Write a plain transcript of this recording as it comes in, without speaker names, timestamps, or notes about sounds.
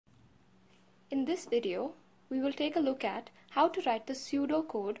In this video, we will take a look at how to write the pseudo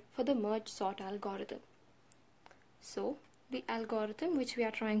code for the merge sort algorithm. So, the algorithm which we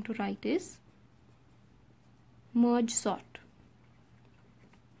are trying to write is merge sort.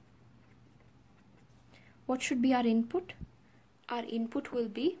 What should be our input? Our input will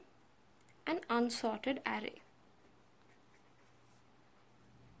be an unsorted array.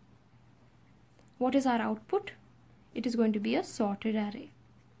 What is our output? It is going to be a sorted array.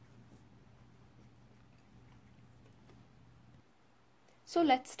 So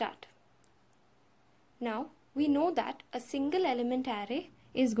let's start. Now we know that a single element array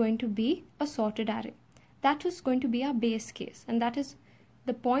is going to be a sorted array. That is going to be our base case, and that is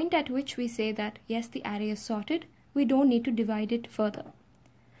the point at which we say that yes, the array is sorted. We don't need to divide it further.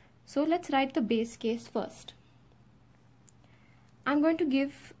 So let's write the base case first. I'm going to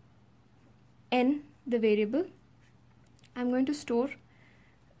give n the variable. I'm going to store,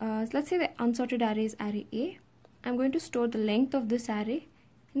 let's say the unsorted array is array A. I'm going to store the length of this array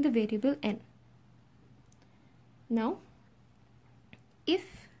in the variable n. Now,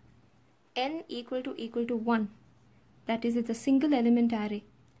 if n equal to 1, that is, it's a single element array,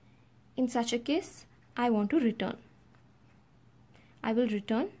 in such a case, I want to return. I will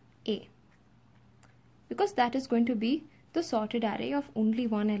return A, because that is going to be the sorted array of only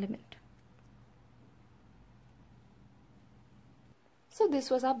one element. So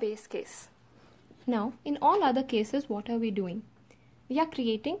this was our base case. Now, in all other cases, what are we doing? We are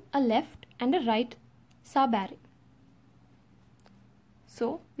creating a left and a right sub-array.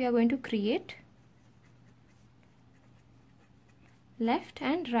 So, we are going to create left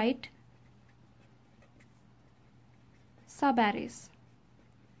and right sub-arrays.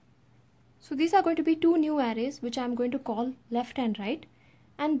 So, these are going to be two new arrays which I am going to call left and right,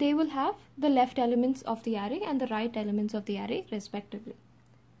 and they will have the left elements of the array and the right elements of the array respectively.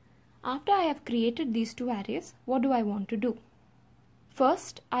 After I have created these two arrays, what do I want to do?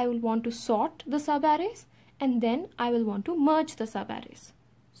 First, I will want to sort the sub-arrays, and then I will want to merge the sub-arrays.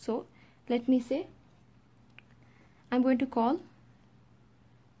 So, let me say, I'm going to call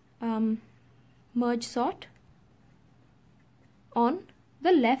merge sort on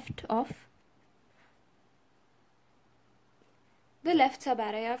the left of the left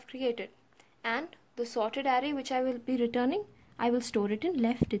sub-array I have created, and the sorted array which I will be returning, I will store it in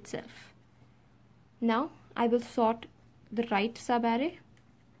left itself. Now I will sort the right sub-array,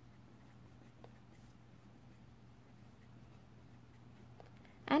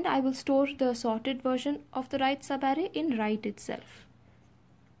 and I will store the sorted version of the right sub-array in right itself.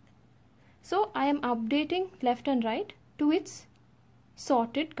 So I am updating left and right to its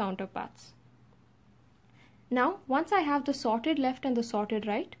sorted counterparts. Now once I have the sorted left and the sorted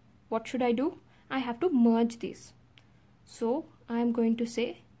right, what should I do? I have to merge these. So I am going to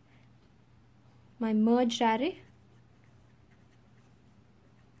say my merged array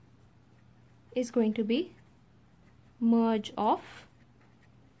is going to be merge of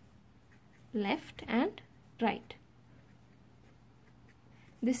left and right.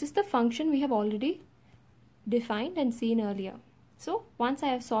 This is the function we have already defined and seen earlier. So once I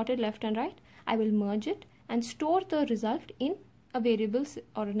have sorted left and right, I will merge it and store the result in a variable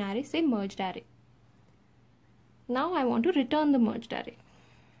or an array, say merged array. Now I want to return the merged array.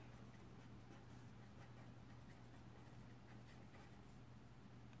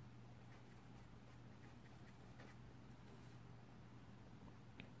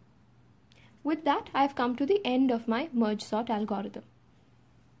 With that, I have come to the end of my merge sort algorithm.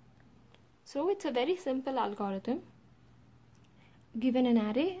 So it's a very simple algorithm. Given an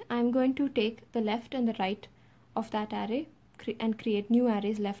array, I am going to take the left and the right of that array and create new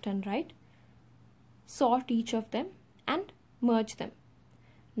arrays left and right, sort each of them and merge them.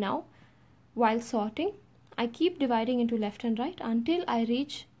 Now, while sorting, I keep dividing into left and right until I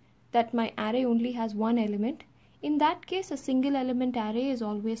reach that my array only has one element. In that case, a single element array is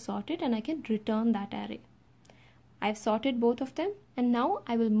always sorted and I can return that array. I've sorted both of them, and now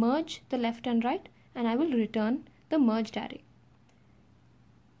I will merge the left and right and I will return the merged array.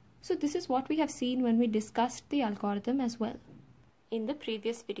 So this is what we have seen when we discussed the algorithm as well in the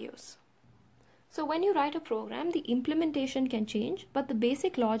previous videos. So when you write a program, the implementation can change, but the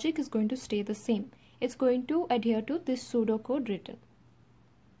basic logic is going to stay the same. It's going to adhere to this pseudocode written.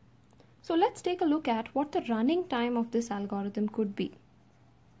 So let's take a look at what the running time of this algorithm could be.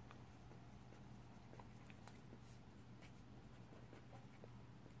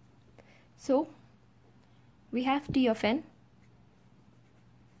 So we have t of n,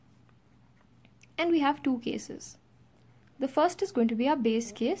 and we have two cases. The first is going to be our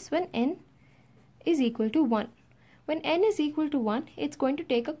base case when n is equal to 1. when n is equal to 1, it's going to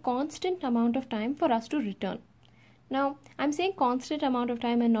take a constant amount of time for us to return. Now, I'm saying constant amount of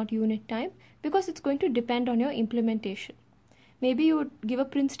time and not unit time because it's going to depend on your implementation. Maybe you would give a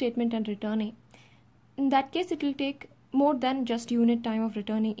print statement and return A. In that case, it will take more than just unit time of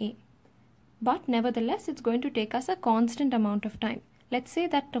returning A. But nevertheless, it's going to take us a constant amount of time. Let's say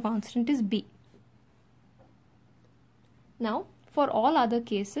that the constant is B. Now, for all other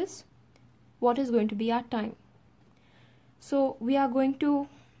cases, what is going to be our time? So, we are going to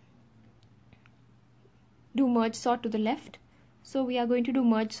do merge sort to the left. So, we are going to do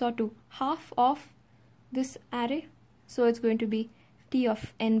merge sort to half of this array. So, it's going to be t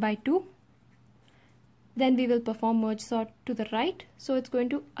of n by 2. Then we will perform merge sort to the right. So, it's going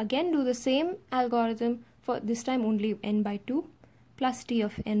to again do the same algorithm for this time only n by 2 plus t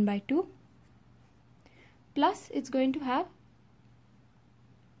of n by 2. Plus, it's going to have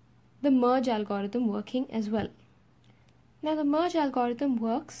the merge algorithm working as well. Now, the merge algorithm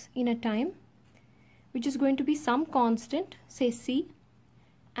works in a time which is going to be some constant, say c,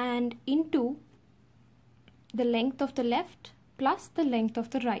 and into the length of the left plus the length of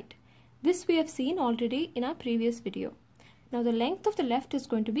the right. This we have seen already in our previous video. Now, the length of the left is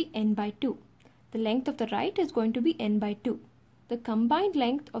going to be n by 2. The length of the right is going to be n by 2. The combined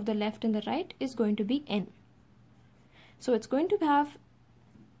length of the left and the right is going to be n. So, it's going to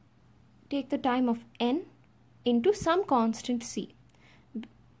take the time of n into some constant c.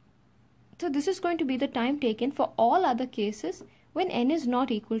 So, this is going to be the time taken for all other cases when n is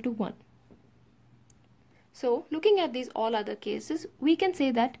not equal to 1. So, looking at these all other cases, we can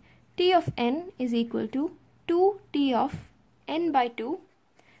say that t of n is equal to 2t of n by 2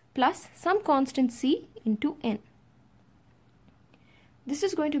 plus some constant c into n. This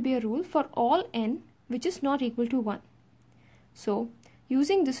is going to be a rule for all n which is not equal to 1. So,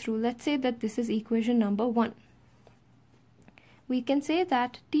 using this rule, let's say that this is equation number 1. We can say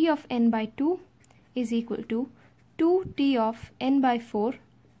that t of n by 2 is equal to 2t of n by 4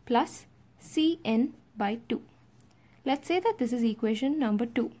 plus cn by 2. Let's say that this is equation number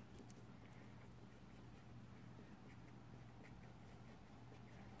 2.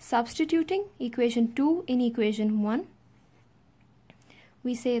 Substituting equation 2 in equation 1,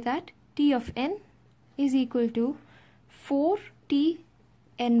 we say that t of n is equal to 4t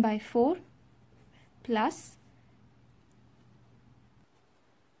n by 4 plus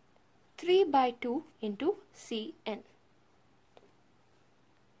 3 by 2 into cn.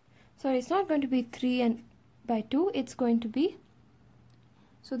 So, it's not going to be 3n by 2, it's going to be,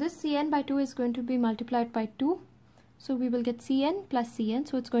 so this cn by 2 is going to be multiplied by 2. So, we will get cn plus cn,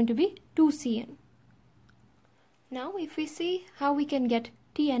 so it's going to be 2cn. Now, if we see how we can get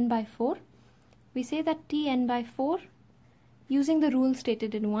tn by 4, we say that tn by 4 using the rule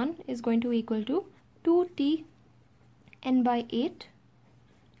stated in 1 is going to equal to 2t n by 8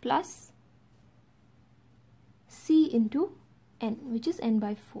 plus c into n, which is n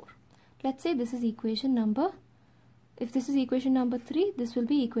by 4. Let's say this is equation number, if this is equation number 3, this will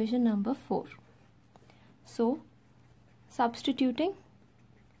be equation number 4. So, substituting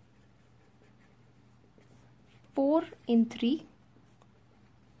 4 in 3,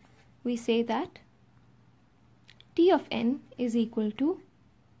 we say that t of n is equal to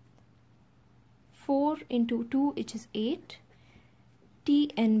 4 into 2, which is 8,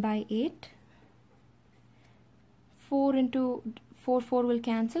 tn by 8, 4 into 4 will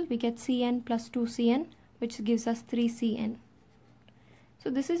cancel, we get cn plus 2cn, which gives us 3cn. So,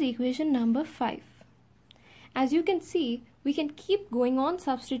 this is equation number 5. As you can see, we can keep going on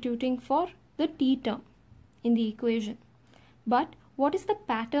substituting for the t term in the equation. But what is the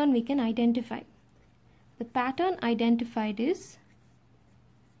pattern we can identify? The pattern identified is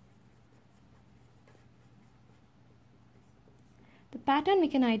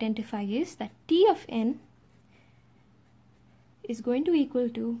that t of n is going to equal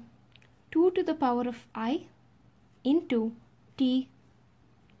to 2 to the power of I into t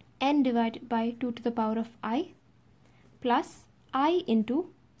n divided by 2 to the power of I plus I into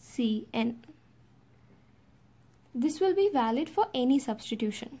cn. This will be valid for any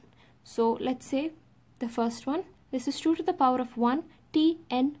substitution. So, let's say the first one, this is 2 to the power of 1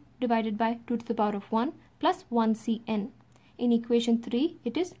 tn divided by 2 to the power of 1 plus 1cn. In equation 3,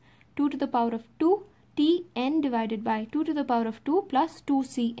 it is 2 to the power of 2 tn divided by 2 to the power of 2 plus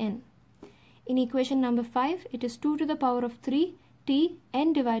 2cn. In equation number 5, it is 2 to the power of 3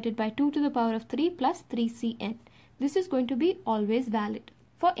 tn divided by 2 to the power of 3 plus 3cn. This is going to be always valid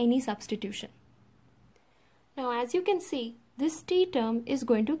for any substitution. Now, as you can see, this t term is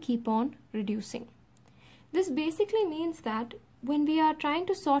going to keep on reducing. This basically means that when we are trying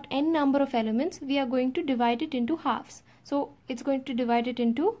to sort n number of elements, we are going to divide it into halves. So it's going to divide it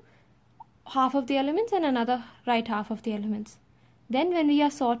into half of the elements and another right half of the elements. Then when we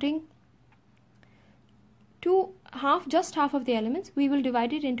are sorting just half of the elements, we will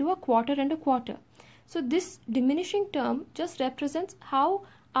divide it into a quarter and a quarter. So this diminishing term just represents how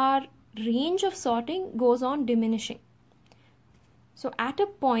our range of sorting goes on diminishing. So at a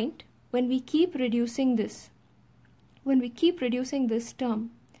point when we keep reducing this,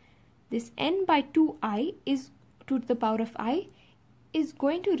 term, this n by 2i is to the power of I is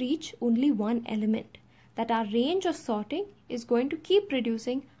going to reach only one element. That our range of sorting is going to keep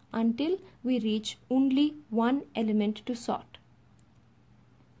reducing until we reach only one element to sort.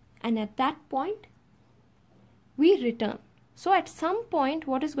 And at that point, we return. So at some point,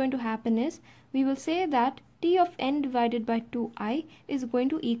 what is going to happen is, we will say that t of n divided by 2i is going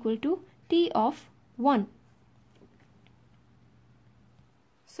to equal to t of 1.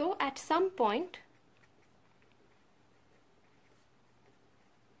 So at some point,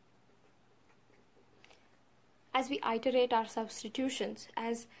 as we iterate our substitutions,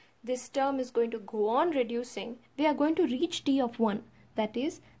 as this term is going to go on reducing, we are going to reach t of 1. That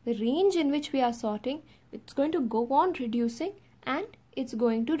is, the range in which we are sorting, it's going to go on reducing and it's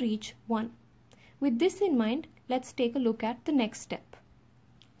going to reach 1. With this in mind, let's take a look at the next step.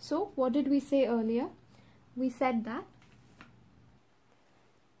 So what did we say earlier? We said that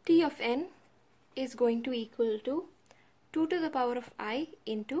t of n is going to equal to 2 to the power of I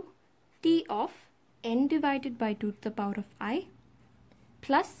into t of n divided by 2 to the power of I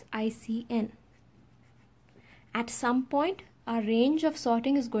plus ICN. At some point, our range of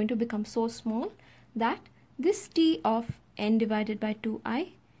sorting is going to become so small that this t of n divided by 2i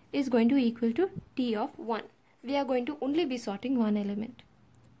is going to equal to t of 1. We are going to only be sorting one element.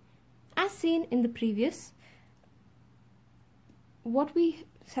 As seen in the previous, what we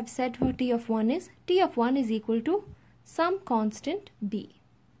have said for t of 1 is equal to some constant b.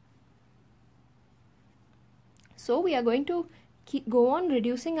 So we are going to go on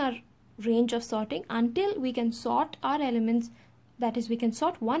reducing our range of sorting until we can sort our elements, that is, we can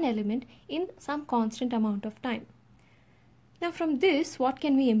sort one element in some constant amount of time. Now from this, what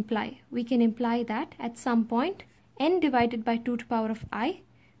can we imply? We can imply that at some point n divided by 2 to the power of I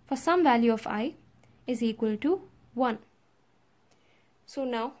for some value of I is equal to 1. So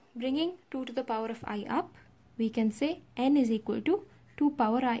now bringing 2 to the power of I up, we can say n is equal to 2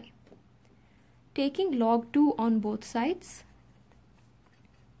 power I. Taking log 2 on both sides,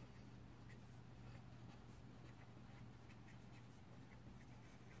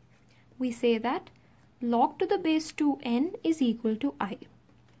 we say that log to the base 2n is equal to I.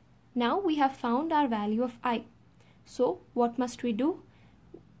 Now we have found our value of I. So what must we do?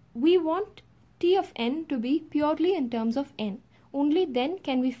 We want t of n to be purely in terms of n. Only then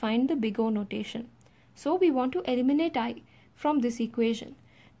can we find the big O notation. So we want to eliminate I from this equation.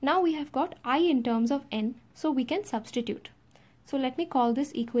 Now we have got I in terms of n, so we can substitute. So let me call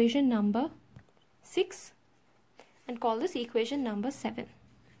this equation number 6 and call this equation number 7.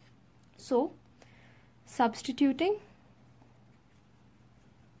 So substituting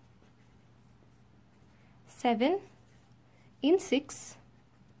 7 in 6,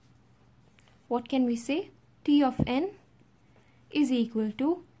 what can we say? T of n is equal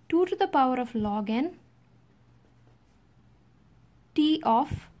to 2 to the power of log n t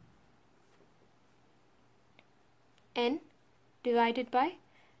of n divided by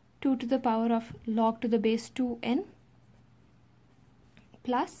 2 to the power of log to the base 2n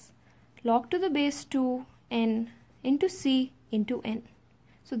plus log to the base 2n into c into n.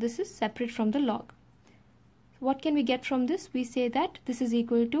 So this is separate from the log. What can we get from this? We say that this is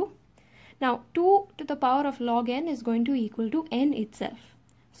equal to, now 2 to the power of log n is going to equal to n itself.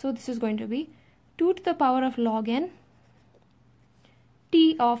 So this is going to be 2 to the power of log n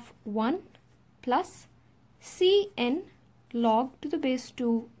t of 1 plus cn log to the base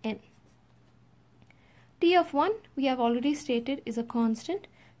 2n. T of 1 we have already stated is a constant.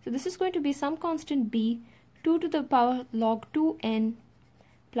 So this is going to be some constant b, 2 to the power log 2n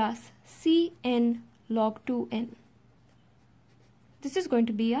plus cn log 2n. This is going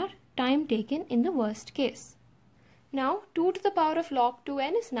to be our time taken in the worst case. Now 2 to the power of log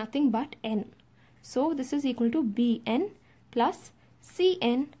 2n is nothing but n. So this is equal to bn plus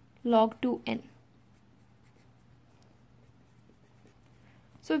cn log 2n.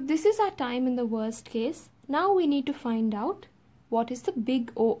 So if this is our time in the worst case, now we need to find out what is the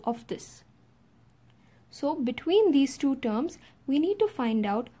big O of this. So between these two terms, we need to find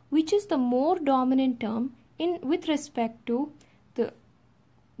out which is the more dominant term with respect to the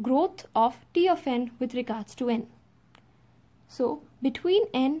growth of t of n with regards to n. So between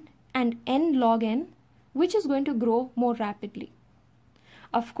n and n log n, which is going to grow more rapidly?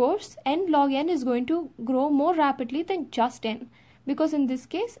 Of course, n log n is going to grow more rapidly than just n, because in this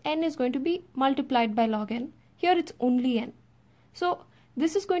case n is going to be multiplied by log n. Here it's only n. So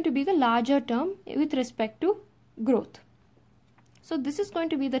this is going to be the larger term with respect to growth. So this is going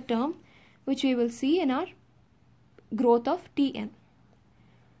to be the term which we will see in our growth of Tn.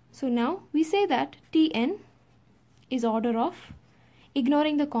 So now we say that Tn is order of,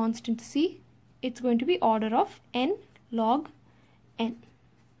 ignoring the constant c, it's going to be order of n log n.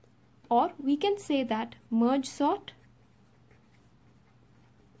 Or we can say that merge sort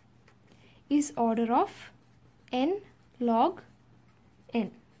is order of n log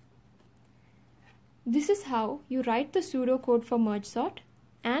n. This is how you write the pseudocode for merge sort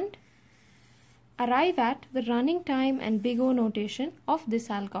and arrive at the running time and big O notation of this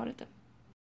algorithm.